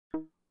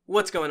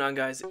What's going on,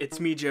 guys?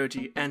 It's me,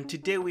 Joji, and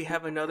today we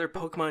have another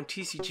Pokemon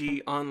TCG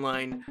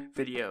online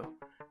video.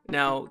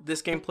 Now,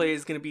 this gameplay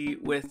is going to be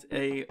with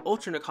a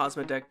Ultra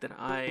NECROZMA deck that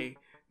I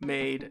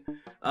made.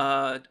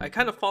 I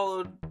kind of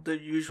followed the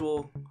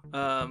usual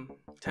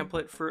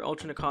template for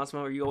Ultra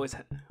NECROZMA, where you always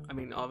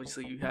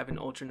obviously you have an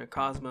Ultra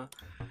NECROZMA,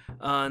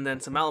 and then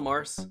some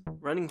Malamars,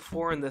 running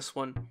 4 in this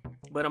one.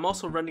 But I'm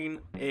also running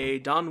a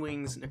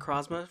Dawnwings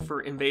NECROZMA for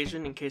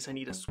Invasion in case I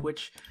need to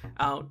switch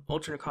out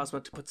Ultra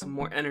NECROZMA to put some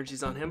more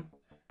energies on him.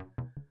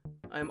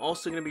 I'm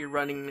also going to be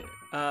running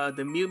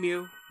the Mew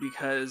Mew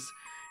because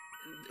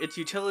its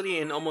utility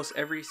in almost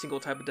every single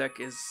type of deck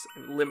is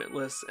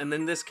limitless, and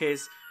in this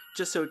case,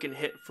 just so it can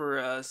hit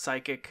for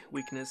Psychic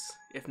weakness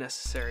if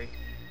necessary.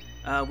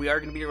 We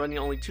are going to be running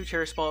only 2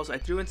 Cherish Balls. I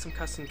threw in some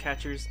custom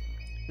catchers.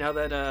 Now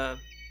that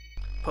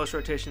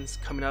post-rotation's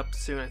coming up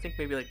soon, I think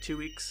maybe like 2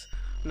 weeks.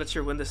 I'm not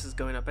sure when this is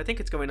going up. I think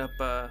it's going up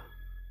a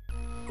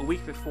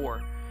week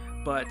before,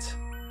 but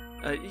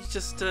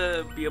just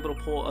to be able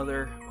to pull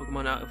other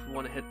Pokemon out if we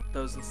want to hit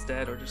those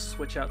instead, or just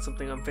switch out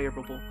something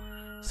unfavorable.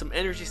 Some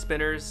energy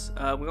spinners.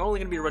 We're only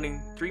going to be running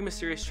 3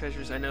 Mysterious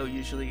Treasures. I know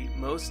usually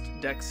most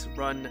decks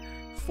run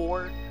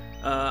 4.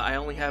 I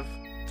only have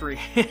 3.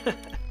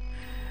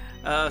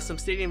 Some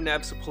Stadium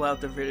Nabs to pull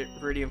out the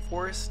Viridian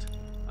Forest.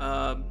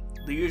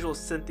 The usual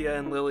Cynthia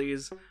and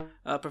Lilies.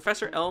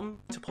 Professor Elm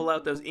to pull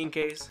out those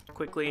Inkays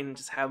quickly and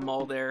just have them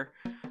all there.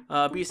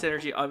 Beast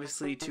Energy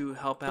obviously to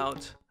help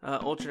out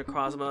Ultra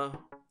NECROZMA.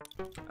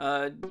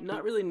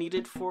 Not really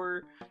needed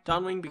for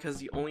Dawnwing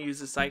because he only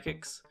uses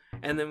Psychics.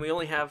 And then we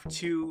only have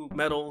 2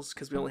 Metals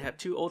because we only have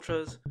 2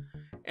 Ultras.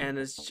 And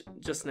it's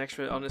just an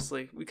extra,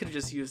 honestly. We could have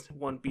just used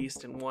 1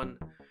 Beast and 1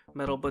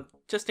 Metal, but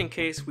just in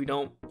case we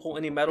don't pull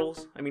any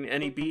Metals,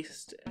 any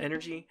Beast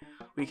Energy,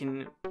 we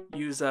can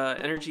use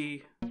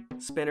Energy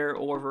Spinner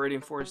or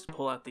Viridian Forest to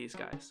pull out these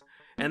guys.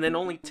 And then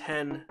only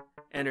 10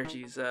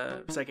 energies,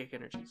 Psychic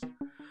energies.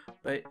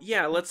 But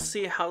yeah, let's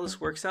see how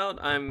this works out.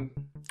 I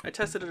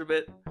tested it a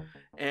bit,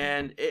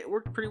 and it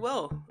worked pretty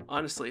well,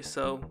 honestly.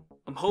 So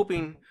I'm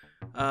hoping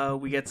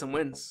we get some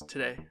wins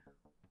today.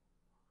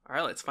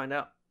 Alright, let's find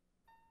out.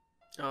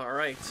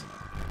 Alright,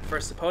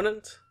 first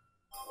opponent.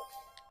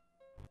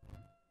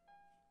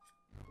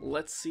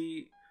 Let's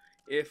see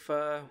if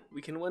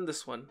we can win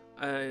this one.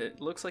 It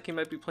looks like he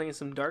might be playing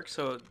some Dark,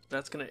 so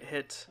that's gonna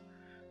hit,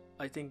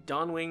 I think,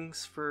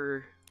 Dawnwings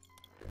for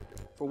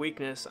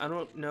weakness. I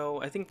don't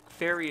know. I think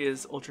Fairy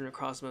is Ultra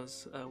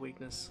NECROZMA's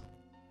weakness.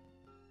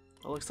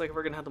 It looks like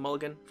we're gonna have the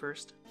mulligan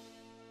first.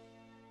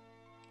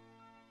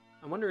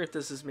 I wonder if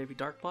this is maybe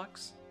Dark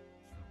Box.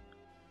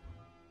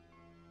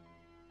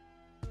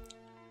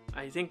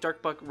 I think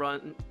Dark Box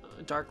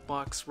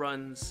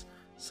runs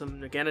some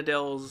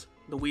Naganadels,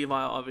 the Weavile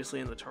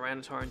obviously, and the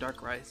Tyranitar and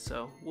Darkrai,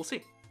 so we'll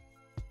see.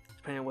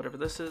 Depending on whatever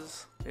this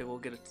is, maybe we'll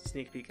get a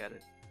sneak peek at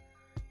it.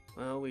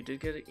 Well, we did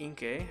get an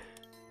Inkay.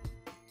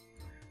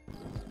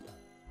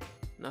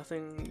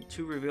 Nothing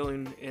too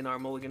revealing in our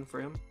mulligan for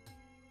him.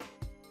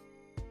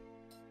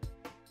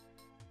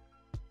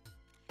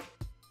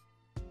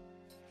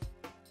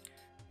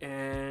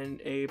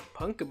 And a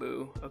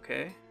Punkaboo,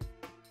 okay.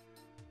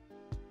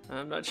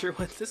 I'm not sure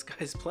what this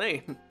guy's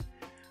playing,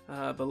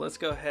 but let's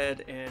go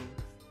ahead and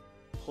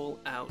pull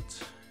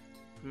out.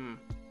 I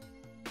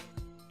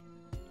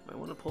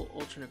want to pull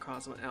Ultra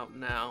NECROZMA out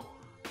now.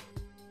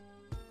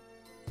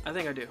 I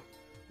think I do.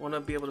 Want to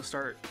be able to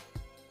start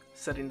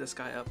setting this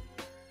guy up.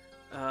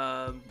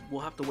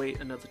 We'll have to wait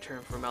another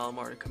turn for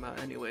Malamar to come out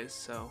anyways,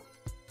 so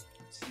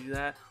let's do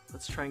that.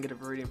 Let's try and get a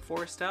Viridian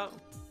Forest out.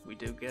 We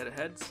do get a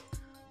heads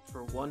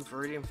for 1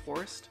 Viridian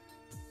Forest.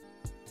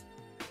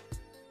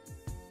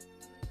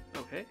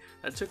 Okay,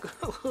 that took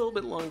a little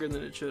bit longer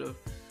than it should have.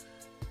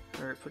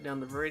 Alright, put down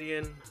the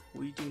Viridian.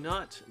 We do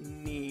not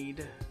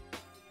need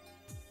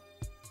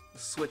the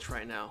switch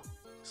right now.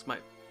 This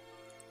might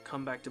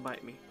come back to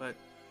bite me, but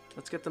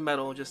let's get the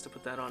metal just to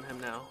put that on him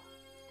now.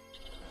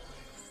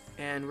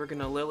 And we're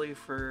gonna Lily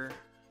for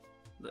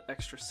the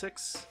extra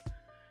 6.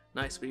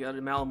 Nice, we got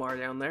a Malamar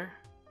down there.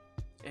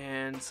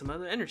 And some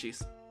other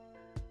energies,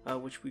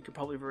 which we could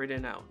probably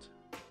Viridian out.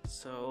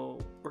 So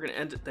we're gonna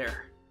end it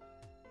there.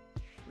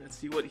 Let's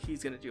see what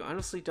he's gonna do. I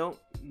honestly don't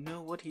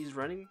know what he's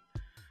running.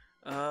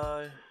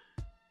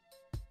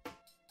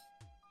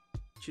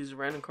 Choose a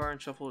random card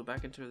and shuffle it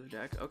back into the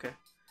deck. Okay.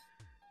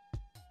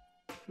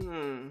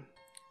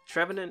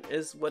 Trevenant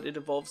is what it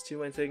evolves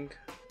to, I think.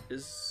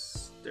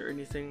 Is there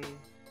anything?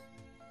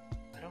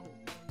 I don't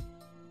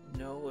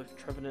know if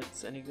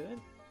Trevenant's any good.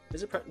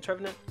 Is it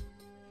Trevenant?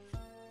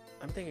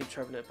 I'm thinking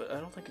Trevenant, but I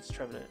don't think it's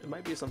Trevenant. It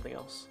might be something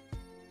else.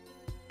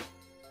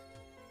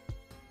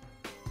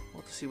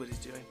 We'll have to see what he's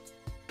doing.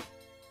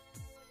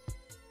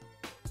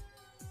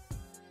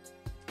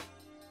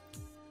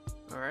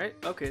 Alright,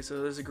 okay,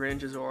 so there's a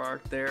Greninja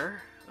Zoroark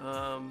there.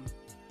 I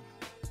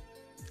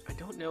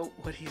don't know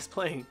what he's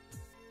playing.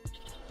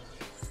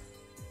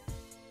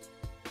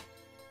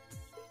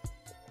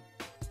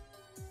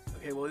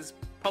 Okay, well, he's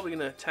probably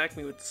gonna attack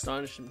me with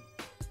Astonish, and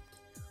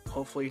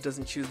hopefully he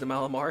doesn't choose the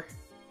Malamar.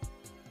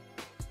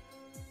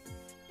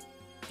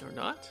 Or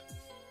not?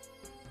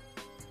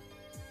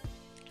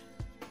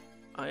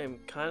 I am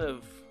kind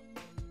of...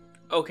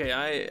 Okay,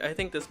 I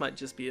think this might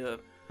just be a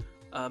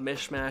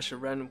mishmash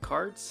of random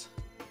cards.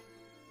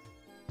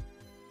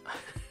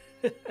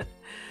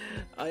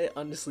 I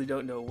honestly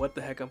don't know what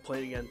the heck I'm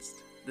playing against.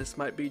 This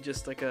might be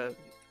just like a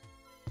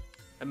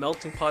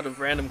melting pot of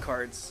random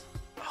cards.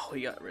 Oh,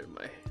 he got rid of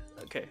my...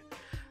 Okay.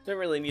 Don't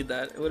really need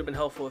that. It would have been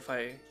helpful if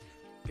I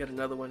get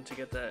another one to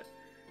get that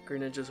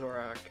Greninja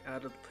Zorak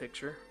out of the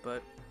picture,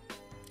 but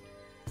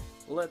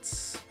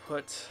let's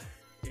put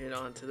it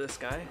onto this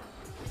guy.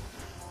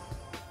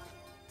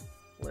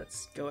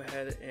 Let's go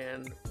ahead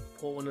and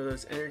pull one of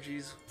those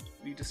energies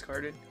we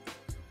discarded,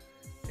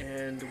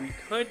 and we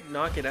could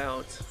knock it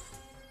out.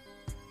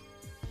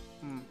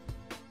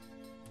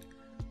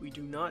 We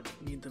do not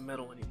need the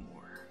metal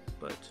anymore,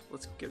 but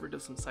let's get rid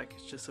of some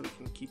psychics just so we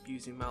can keep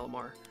using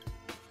Malamar.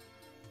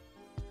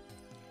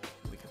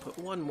 We can put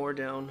one more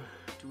down.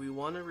 Do we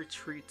want to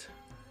retreat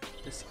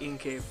this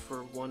Inkay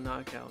for one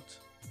knockout?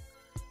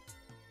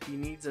 He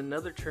needs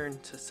another turn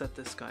to set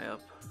this guy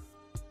up.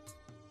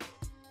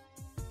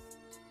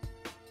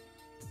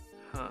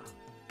 Huh.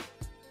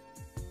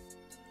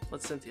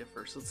 Let's Cynthia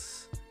first.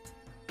 Let's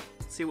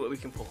see what we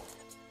can pull.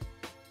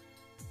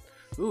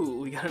 Ooh,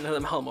 we got another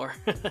Malamar.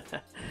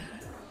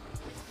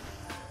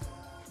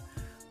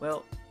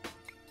 Well,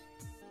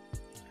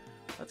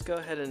 let's go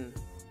ahead and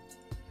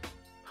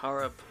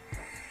power up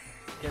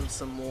him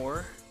some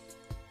more.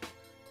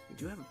 We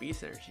do have a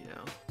Beast Energy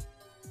now.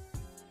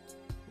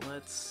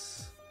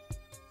 Let's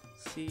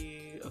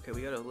see. Okay,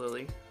 we got a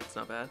Lily. That's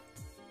not bad.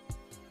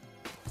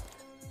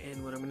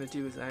 And what I'm going to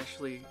do is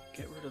actually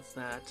get rid of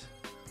that,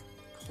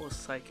 pull a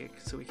Psychic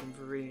so we can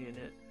Viridian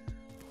it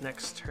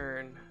next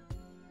turn.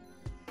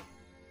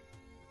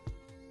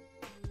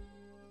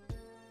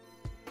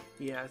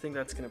 Yeah, I think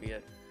that's going to be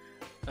it.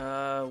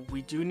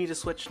 We do need a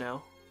switch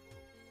now.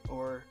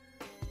 Or,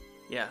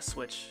 yeah,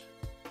 switch.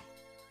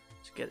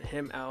 To get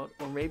him out.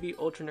 Or maybe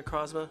Ultra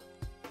NECROZMA.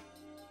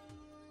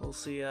 We'll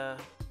see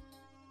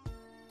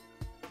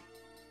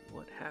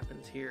what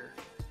happens here.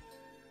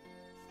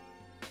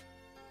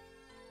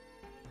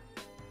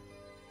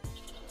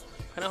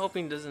 Kinda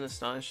hoping doesn't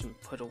astonish and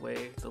put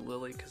away the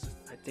Lily, because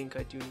I think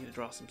I do need to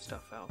draw some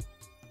stuff out.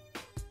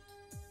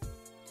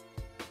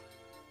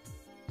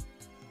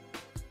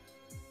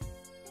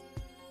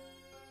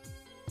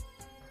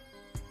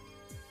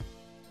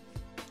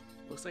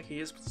 Looks like he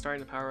is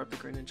starting to power up the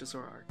Greninja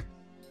Zorak.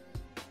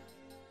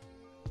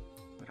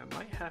 What I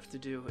might have to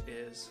do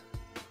is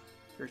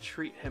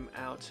retreat him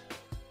out.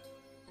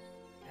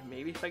 And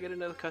maybe if I get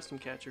another custom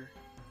catcher,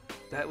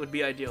 that would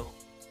be ideal.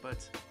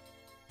 But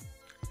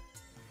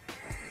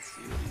let's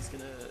see what he's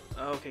gonna...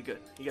 Oh, okay, good.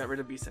 He got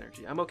rid of Beast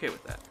Energy. I'm okay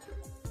with that.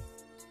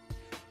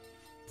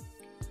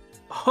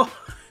 Oh,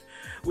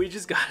 we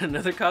just got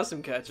another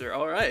custom catcher.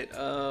 Alright,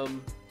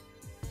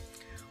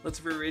 let's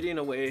Viridian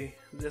away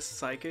this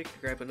Psychic,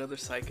 grab another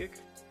Psychic,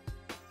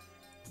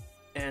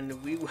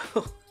 and we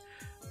will...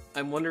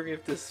 I'm wondering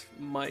if this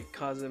might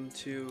cause him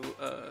to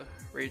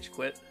Rage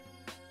Quit.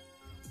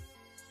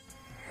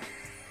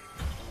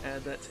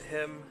 Add that to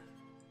him.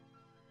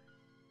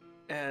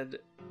 Add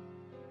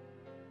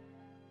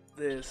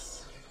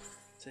this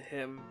to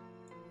him.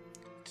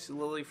 To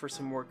Lily for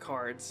some more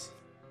cards.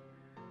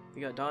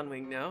 We got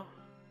Dawnwing now.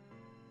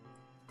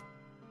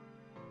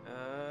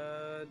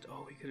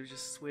 Oh, we could have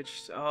just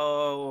switched.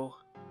 Oh.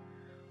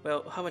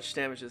 Well, how much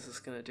damage is this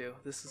going to do?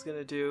 This is going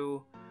to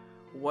do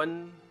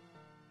one...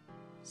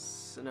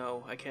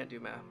 No, I can't do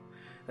math.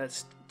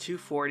 That's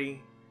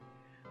 240.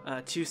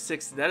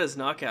 260. That is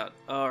knockout.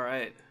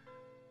 Alright.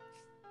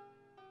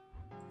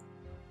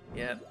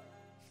 Yep.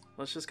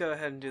 Let's just go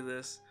ahead and do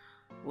this.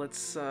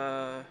 Let's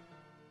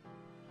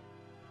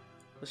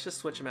just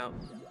switch him out.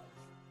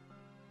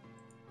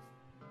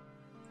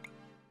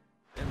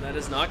 And that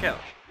is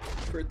knockout.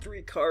 For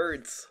 3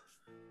 cards.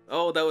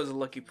 Oh, that was a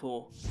lucky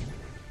pull.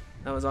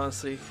 That was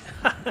honestly...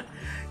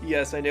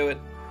 Yes, I knew it.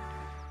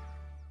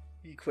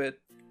 He quit.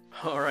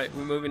 Alright,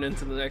 we're moving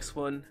into the next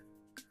one.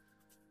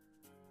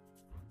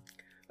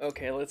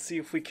 Okay, let's see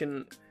if we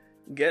can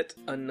get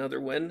another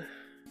win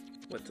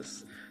with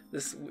this.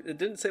 It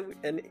didn't say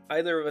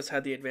either of us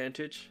had the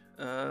advantage.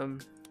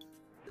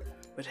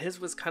 But his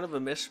was kind of a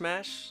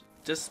mishmash.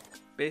 Just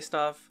based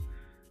off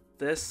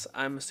this,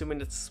 I'm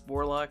assuming it's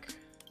Warlock.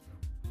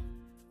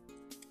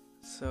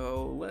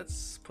 So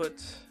let's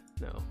put...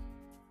 No.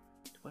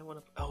 Do I want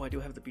to... Oh, I do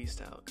have the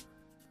Beast out.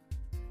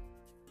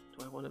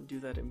 Do I want to do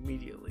that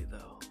immediately,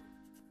 though?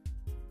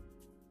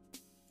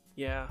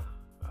 Yeah.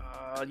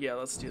 Yeah,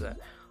 let's do that.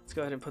 Let's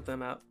go ahead and put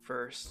them out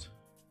first.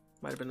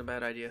 Might have been a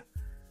bad idea.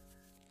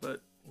 But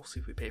we'll see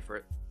if we pay for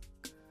it.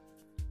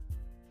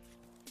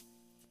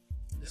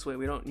 This way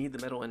we don't need the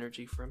metal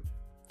energy for him.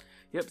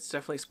 Yep, it's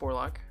definitely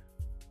Sporlock.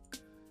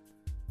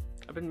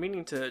 I've been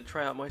meaning to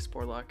try out my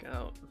Sporlock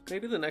out.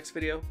 Maybe the next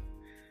video.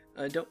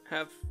 I don't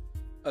have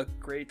a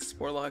great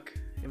Sporlock,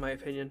 in my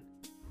opinion.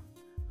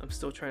 I'm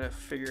still trying to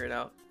figure it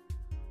out.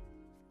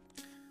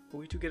 But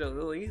we do get a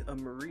Lily, a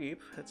Mareep.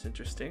 That's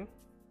interesting.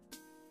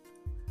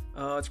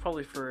 It's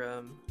probably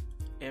for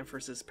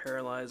Amphir's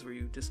Paralyze, where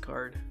you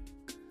discard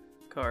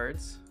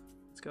cards.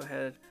 Let's go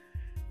ahead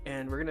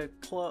and we're gonna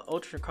pull out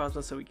Ultra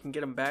NECROZMA so we can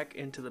get him back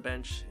into the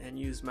bench and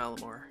use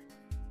Malamar.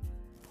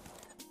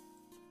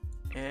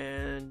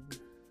 And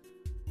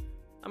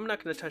I'm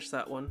not gonna touch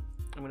that one.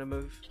 I'm gonna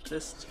move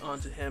this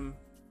onto him,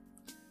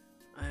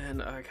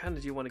 and I kind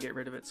of do want to get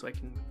rid of it so I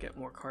can get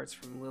more cards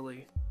from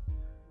Lily.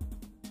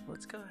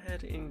 Let's go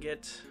ahead and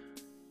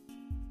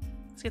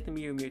let's get the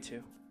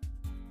Mewtwo.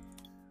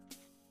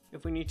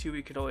 If we need to,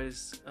 we could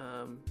always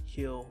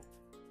heal.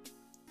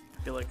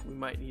 I feel like we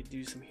might need to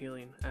do some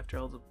healing after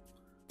all the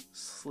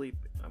sleep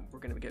we're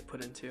going to get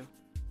put into.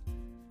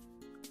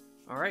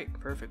 Alright,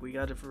 perfect. We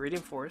got a Viridian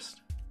Forest.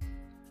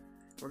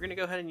 We're going to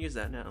go ahead and use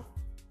that now.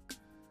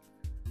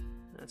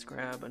 Let's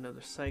grab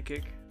another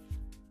Psychic.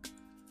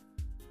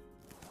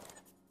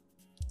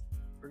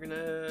 We're going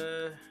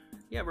to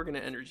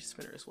Energy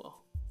Spinner as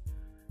well.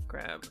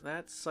 Grab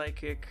that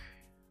Psychic.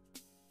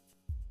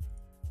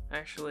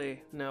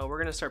 Actually, no, we're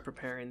gonna start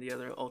preparing the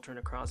other Ultra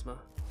NECROZMA.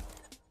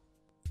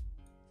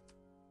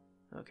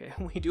 Okay,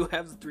 we do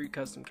have the 3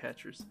 custom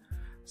catchers,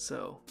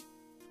 so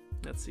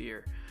let's see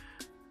here.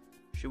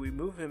 Should we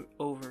move him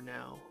over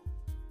now?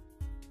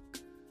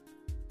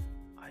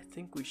 I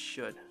think we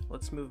should.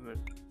 Let's move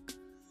him.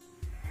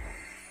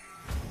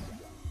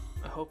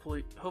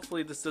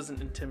 Hopefully this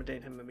doesn't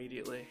intimidate him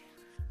immediately.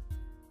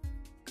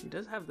 He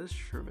does have this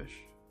Shroomish.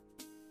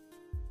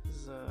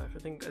 I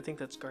think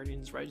that's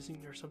Guardian's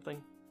Rising or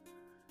something.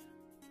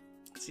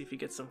 Let's see if he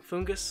gets some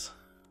Fungus.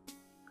 He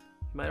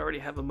might already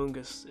have a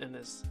Mungus in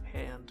his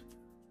hand.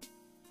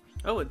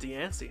 Oh, a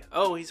Diancie.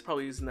 Oh, he's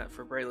probably using that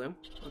for Breloom.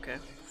 Okay,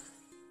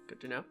 good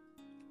to know.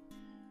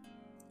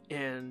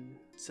 And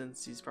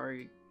since he's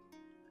probably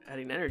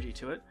adding energy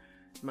to it,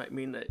 it might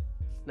mean that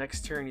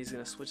next turn he's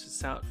going to switch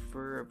this out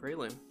for a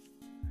Breloom.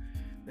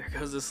 There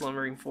goes the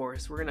Slumbering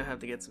Forest. We're going to have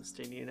to get some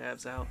Stadium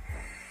Abs out.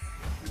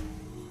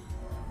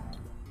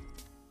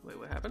 Wait,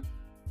 what happened?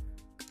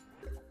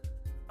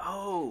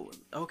 Oh,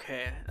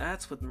 okay,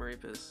 that's what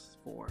Mareep is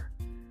for.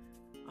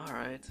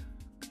 Alright.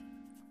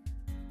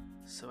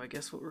 So I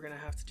guess what we're gonna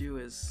have to do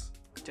is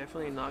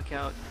definitely knock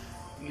out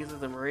either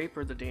the Mareep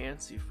or the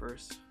Diancie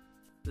first.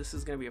 This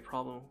is gonna be a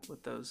problem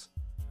with those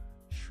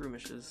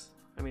Shroomishes.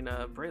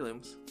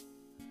 Brelooms.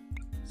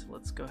 So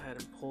let's go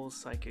ahead and pull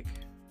Psychic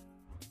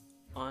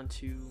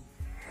onto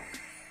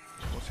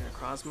Ultra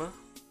NECROZMA.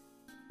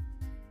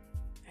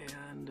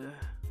 And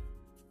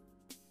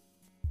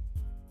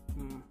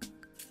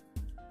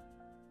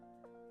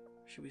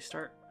should we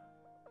start?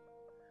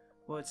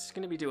 Well, it's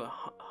going to be to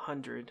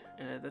 100,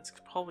 and that's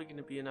probably going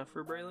to be enough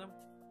for Breloom.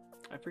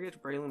 I forget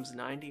if Breloom's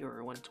 90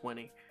 or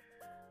 120.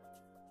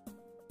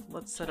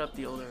 Let's set up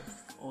the older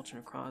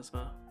Ultra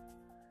NECROZMA.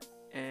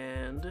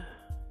 And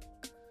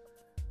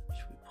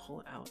should we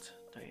pull out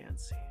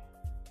Diancie?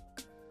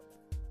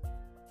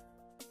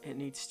 It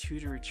needs 2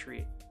 to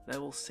retreat.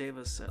 That will save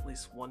us at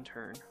least 1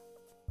 turn.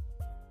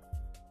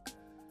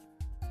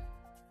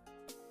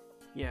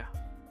 Yeah.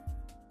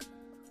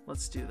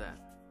 Let's do that.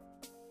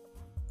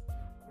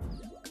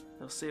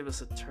 It'll save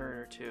us a turn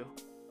or 2.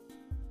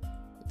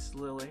 It's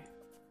Lily.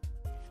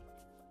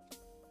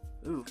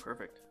 Ooh,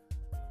 perfect.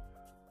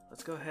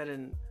 Let's go ahead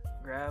and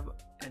grab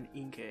an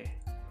Inkay,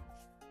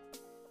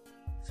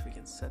 so we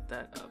can set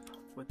that up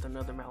with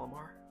another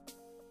Malamar.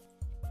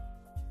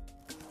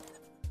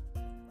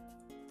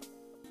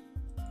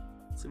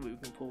 Let's see what we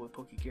can pull with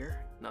Pokegear.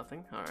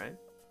 Nothing. Alright.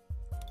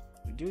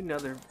 We do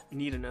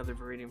need another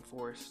Viridian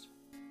Forest.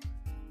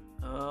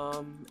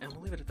 And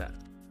we'll leave it at that.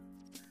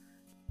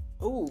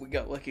 Oh, we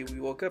got lucky. We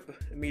woke up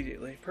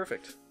immediately.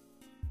 Perfect.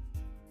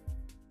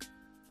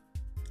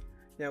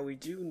 Now we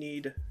do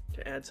need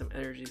to add some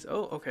energies.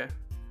 Oh, okay.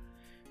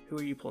 Who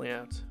are you pulling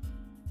out?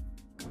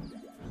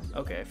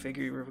 Okay, I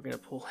figured we were going to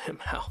pull him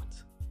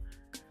out.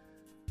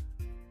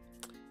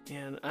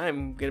 And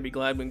I'm going to be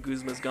glad when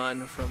Guzma's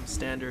gone from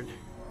standard.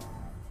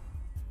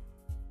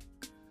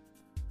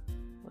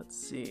 Let's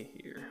see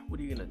here. What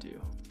are you going to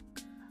do?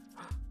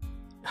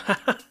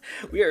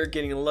 We are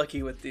getting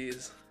lucky with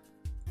these.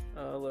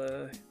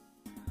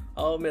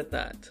 I'll admit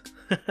that.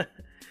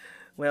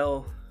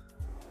 Well,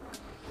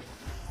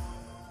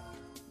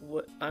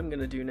 what I'm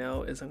gonna do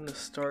now is I'm gonna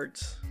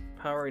start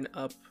powering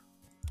up.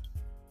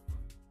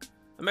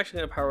 I'm actually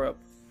gonna power up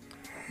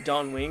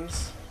Dawn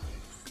Wings,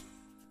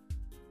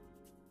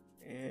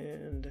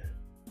 and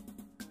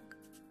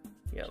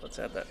yeah, let's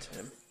add that to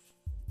him.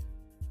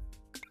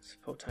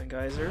 Photon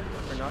Geyser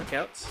for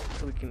knockouts,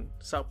 so we can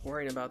stop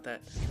worrying about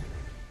that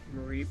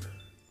Mareep.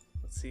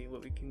 Let's see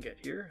what we can get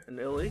here. An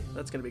Illy,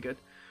 that's gonna be good.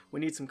 We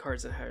need some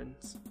cards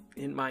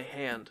in my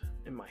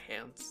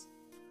hands.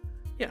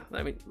 Yeah,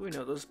 I mean, we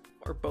know those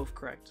are both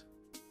correct.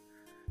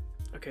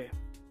 Okay,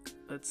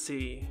 let's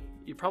see.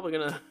 You're probably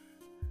gonna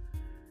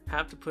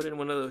have to put in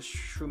one of those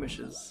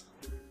Shroomishes.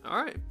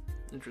 Alright,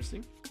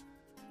 interesting.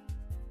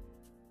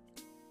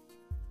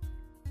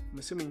 I'm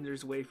assuming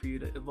there's a way for you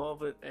to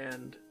evolve it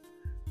and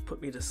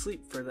put me to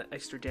sleep for the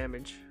extra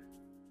damage.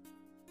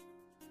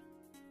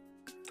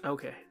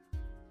 Okay.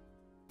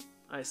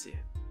 I see.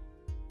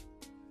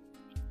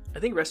 I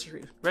think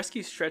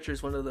Rescue Stretcher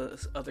is one of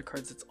the other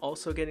cards that's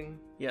also getting...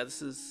 Yeah,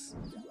 this is...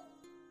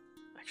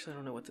 Actually, I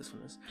don't know what this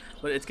one is.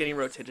 But it's getting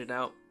rotated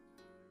out.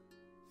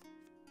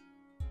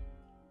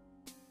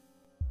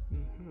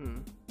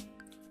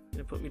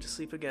 Gonna put me to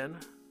sleep again.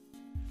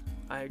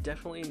 I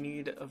definitely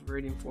need a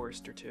Viridian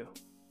Forest or two.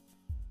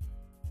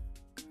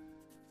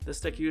 This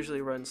deck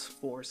usually runs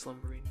 4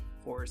 Slumbering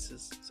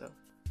Forests, so...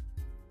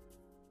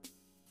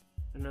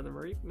 Another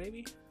Mareep,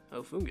 maybe?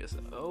 Oh, Fungus.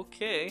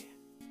 Okay.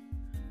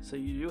 So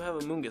you do have a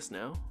Mungus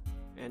now,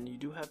 and you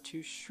do have 2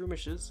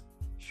 Shroomishes.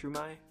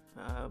 Shroomai.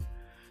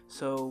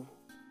 So...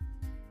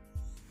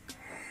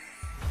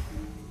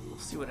 We'll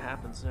see what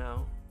happens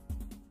now.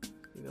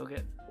 Maybe I'll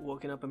get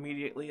woken up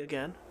immediately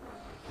again.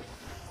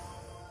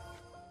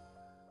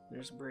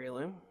 There's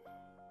Breloom.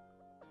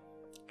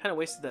 Kind of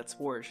wasted that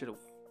Spore. Should have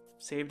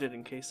saved it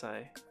in case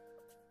I...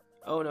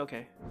 Oh, no,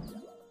 okay.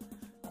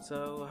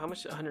 So, how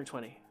much?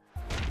 120.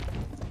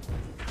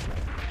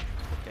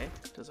 Okay,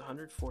 does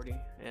 140,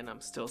 and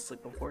I'm still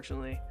asleep,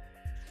 unfortunately.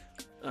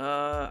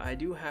 I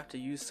do have to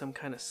use some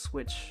kind of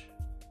switch.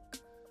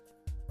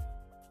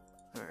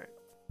 Alright.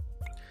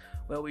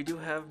 Well, we do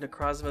have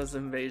NECROZMA's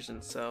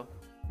Invasion, so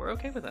we're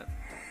okay with that.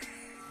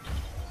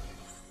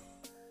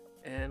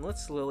 And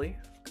let's Lily.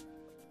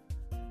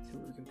 See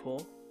what we can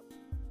pull.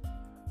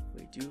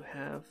 We do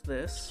have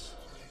this.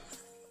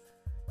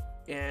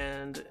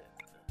 And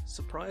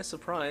surprise,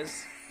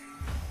 surprise.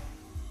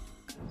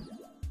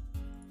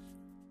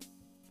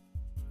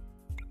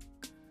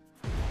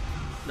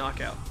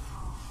 Knockout.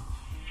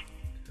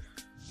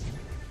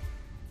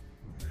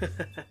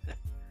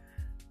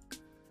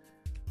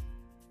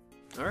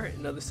 Alright,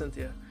 another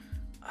Cynthia.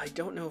 I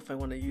don't know if I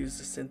want to use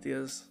the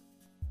Cynthias.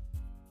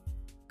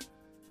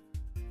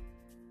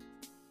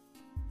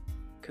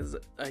 Because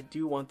I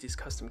do want these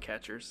custom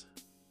catchers.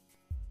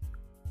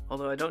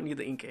 Although I don't need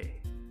the Inkay.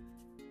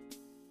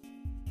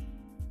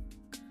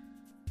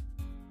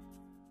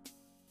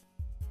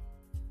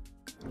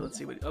 Let's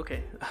see what...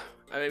 Okay.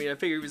 I mean, I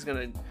figured he was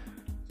going to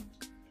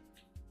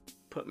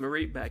put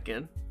Mareep back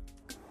in.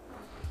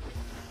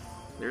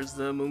 There's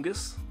the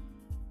Mungus.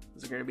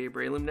 Is there going to be a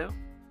Breloom now?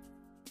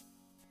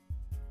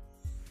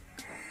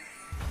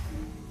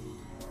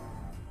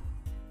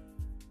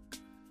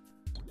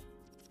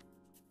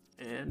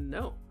 And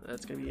no,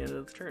 that's going to be the end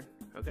of the turn.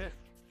 Okay.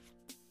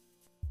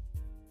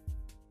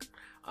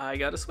 I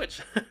got to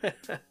switch.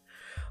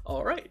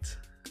 Alright.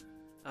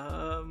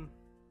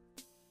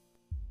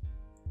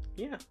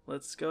 Yeah,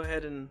 let's go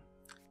ahead and...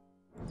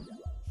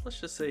 Let's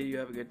just say you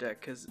have a good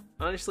deck, because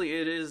honestly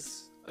it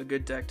is a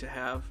good deck to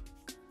have.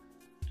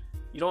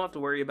 You don't have to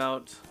worry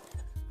about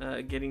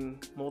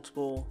getting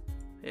multiple...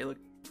 Hey look,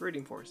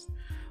 Viridian Forest.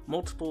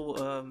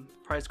 Multiple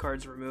prize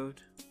cards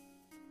removed.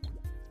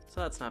 So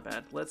that's not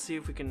bad. Let's see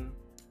if we can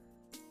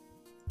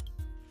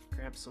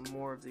grab some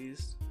more of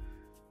these,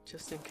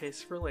 just in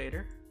case for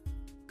later.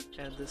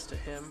 Add this to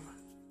him.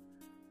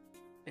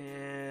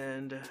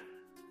 And...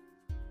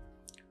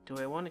 do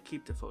I want to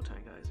keep the Photon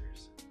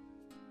Geysers?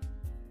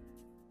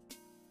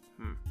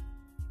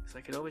 Because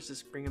I could always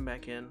just bring him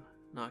back in,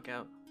 knock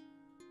out.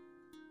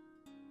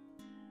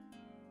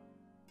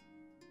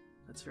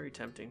 That's very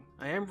tempting.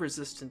 I am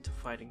resistant to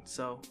fighting,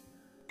 so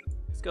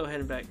let's go ahead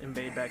and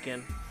invade back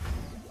in.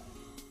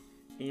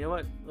 And you know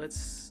what?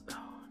 Let's...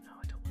 Oh, no,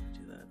 I don't want to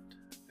do that.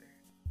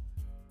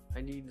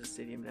 I need the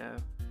Stadium now.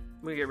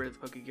 I'm going to get rid of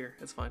the Pokegear.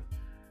 That's fine.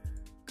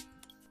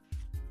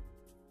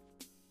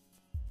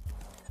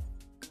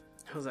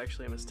 That was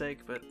actually a mistake,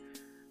 but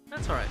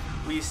that's alright.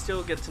 We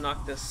still get to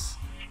knock this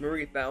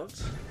Mareep out,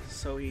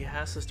 so he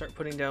has to start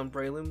putting down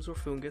Brelooms or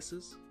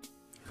Funguses.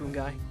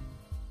 Fungi.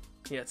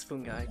 Yeah, it's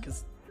Fungi,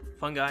 because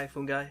fungi.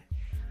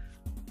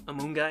 A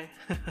Moonguy.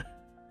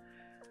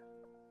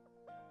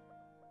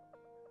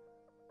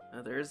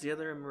 There's the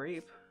other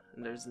Mareep,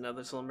 and there's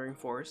another Slumbering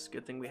Forest.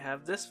 Good thing we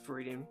have this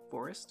Viridian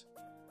Forest.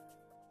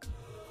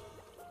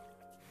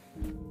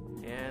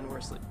 And we're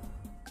asleep.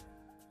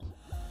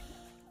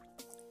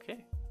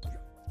 Okay.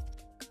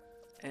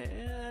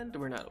 And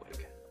we're not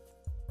awake.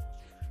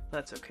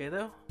 That's okay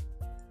though,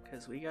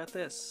 because we got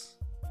this.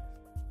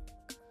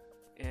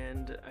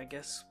 And I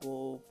guess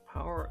we'll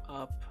power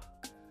up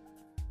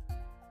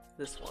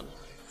this one.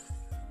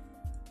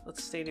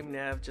 Let's Stadium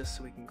Nav just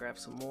so we can grab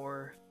some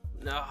more.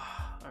 No,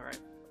 alright.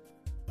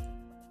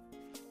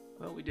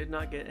 Well, we did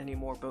not get any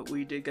more, but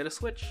we did get a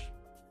switch.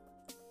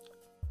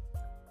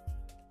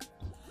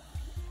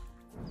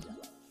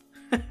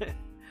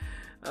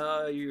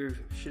 You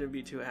shouldn't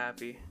be too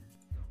happy.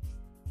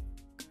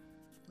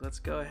 Let's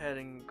go ahead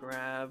and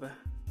grab...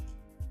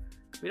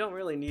 We don't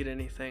really need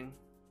anything.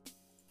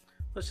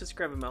 Let's just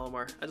grab a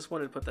Malamar. I just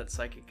wanted to put that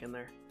Psychic in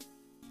there.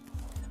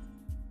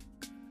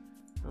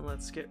 And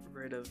let's get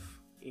rid of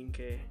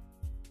Inkay.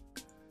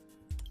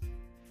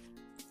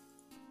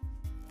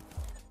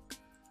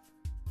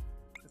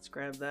 Let's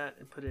grab that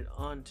and put it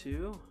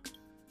onto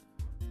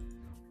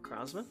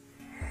NECROZMA.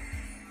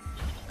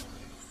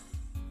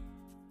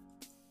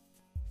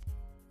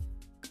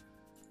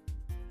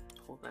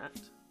 Pull that.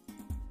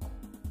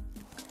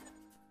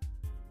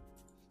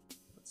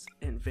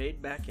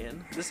 invade back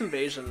in. This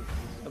invasion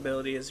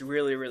ability is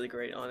really, really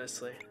great,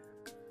 honestly.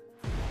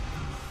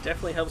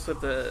 Definitely helps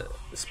with the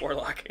spore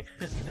locking.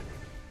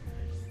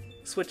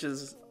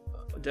 Switches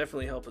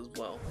definitely help as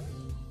well.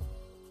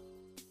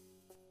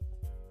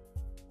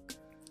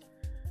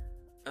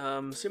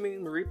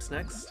 Assuming Mareep's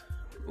next.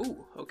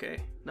 Ooh,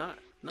 okay. Not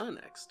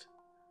next.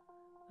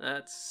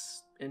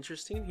 That's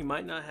interesting. He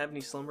might not have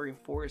any slumbering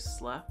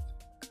forests left.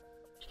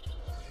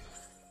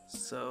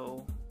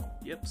 So,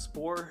 yep,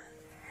 spore.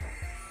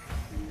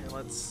 And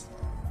let's.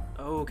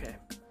 Oh, okay.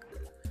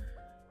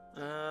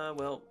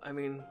 Well, I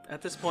mean,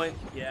 at this point,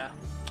 yeah,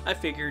 I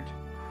figured.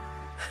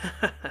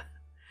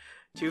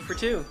 2 for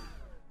 2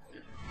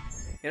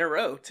 in a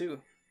row, too.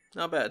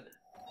 Not bad.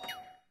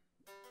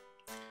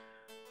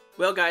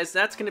 Well, guys,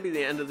 that's going to be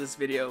the end of this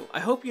video. I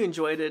hope you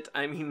enjoyed it.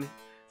 I mean,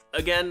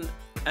 again,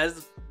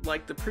 as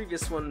like the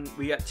previous one,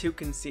 we got 2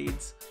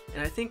 concedes,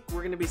 and I think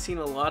we're going to be seeing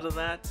a lot of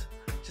that,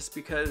 just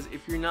because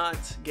if you're not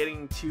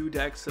getting 2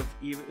 decks of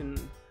even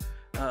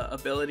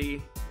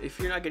ability, if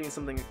you're not getting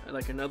something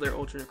like another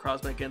Ultra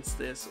NECROZMA against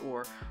this,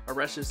 or a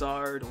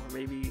Reshizard, or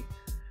maybe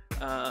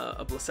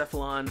a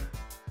Blacephalon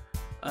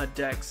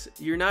decks,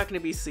 you're not going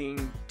to be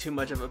seeing too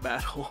much of a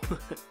battle.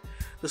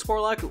 The Spore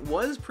Lock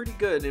was pretty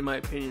good in my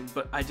opinion,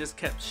 but I just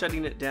kept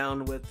shutting it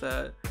down with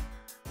the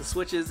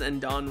switches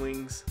and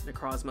Dawnwing's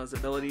NECROZMA's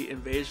ability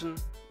Invasion.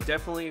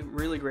 Definitely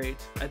really great.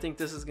 I think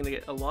this is going to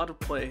get a lot of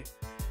play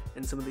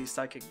in some of these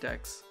Psychic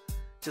decks,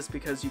 just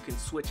because you can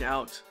switch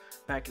out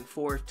back and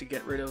forth to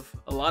get rid of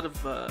a lot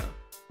of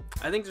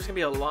I think there's going to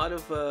be a lot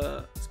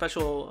of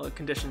special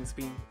conditions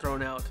being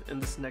thrown out in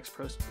this next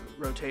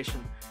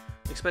rotation,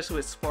 especially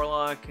with Spore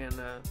Lock, and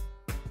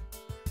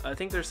I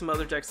think there's some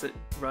other decks that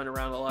run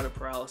around a lot of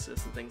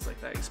paralysis and things like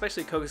that.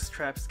 Especially Koga's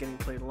Trap is getting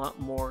played a lot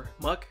more.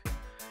 Muck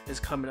is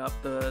coming up.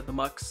 The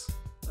Mucks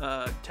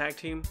tag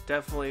team,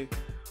 definitely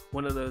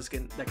one of those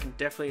that can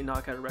definitely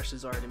knock out a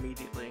Reshizard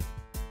immediately.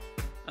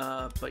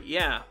 But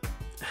yeah,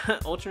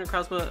 Ultra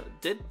NECROZMA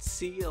did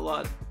see a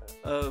lot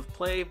of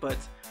play, but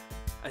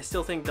I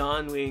still think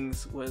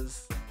Dawnwings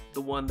was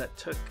the one that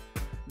took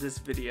this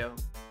video.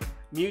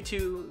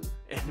 Mewtwo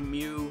and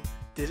Mew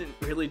didn't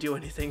really do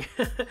anything.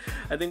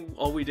 I think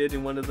all we did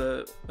in one of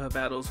the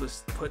battles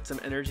was put some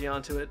energy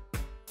onto it,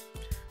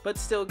 but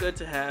still good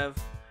to have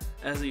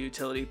as a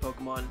utility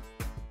Pokemon.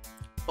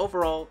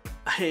 Overall,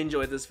 I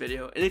enjoyed this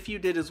video, and if you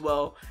did as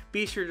well,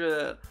 be sure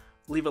to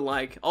leave a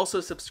like,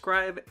 also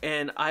subscribe,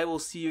 and I will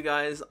see you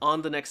guys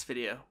on the next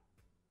video.